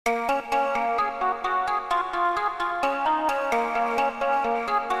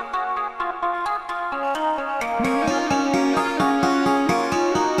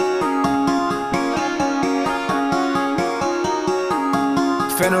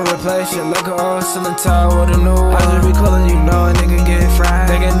Finna replace your look old ceiling tile with a new one. I just be calling, you know a nigga get fried.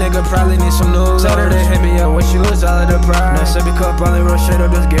 Think a nigga probably need some news. Saturday hit me up when she lose all of the pride. No sippy cup, only real straight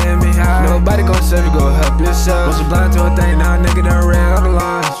up, just getting me high. Nobody gon' save you, go help yourself. Was blind to a thing, now a nigga done ran all the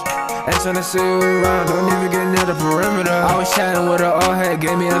lines. Ain't tryna see you around, don't even get near the perimeter. I was chatting with her old head,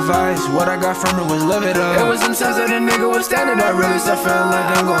 gave me advice. What I got from her was live it up. It was some times that a nigga was standing up, really start feeling like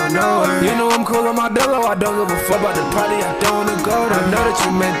I'm going nowhere. You know I'm cool on my dolo, I don't give a fuck about the party, I don't wanna go there. I know that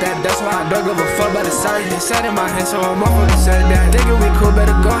you meant that, that's why I don't give a fuck about the sorry. They sat in my hand, so I'm motherfucking said that. Thinking we cool,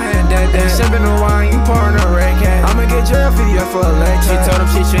 better go ahead and that. Sipping the wine, you pouring a red cat. I'ma get jail for you for a late. She told him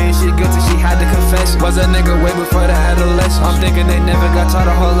she changed, she good till she had to confess. Was a nigga way before the adolescence. I'm thinking they never got taught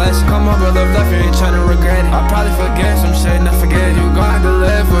a whole lesson. Come on, bro, love life, you ain't tryna regret it. I probably forget some shit, not forget it. You gon' have to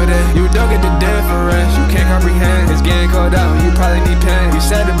live with it. You don't get the difference, you can't comprehend. It's getting cold out, you probably need pen. You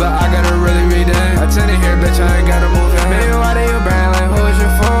said it, but I gotta really read it. I tend to hear, bitch, I ain't gotta move in. Maybe why they your brand, like who is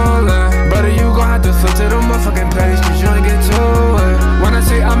your fooling? Brother, you gon' have to flip to the motherfucking page, cause you ain't get to it. When I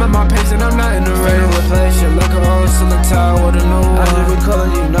say I'm at my pace and I'm not in the race. Finna replace your look old ceiling tile with a new one. I just be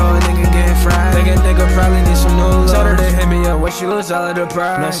calling, you know a nigga getting fried. Think a nigga probably need some new love. Saturday hit me up when she lose all of the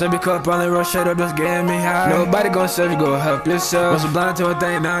pride. No sippy cup, only real straight up, just getting me high. Nobody gon' save you, go help yourself. Was blind to a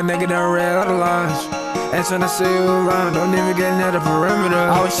thing, now a nigga done ran all the lines. Ain't tryna see you around, don't even get near the perimeter.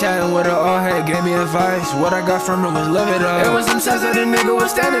 I was chatting with her old head, gave me advice. What I got from her was live it up. It was some times that a nigga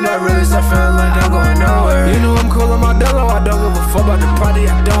was standing up, really start feeling like I'm going nowhere. You know I'm cool on my dolo, I don't give a fuck about the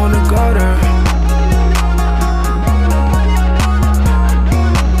party, I don't wanna go there.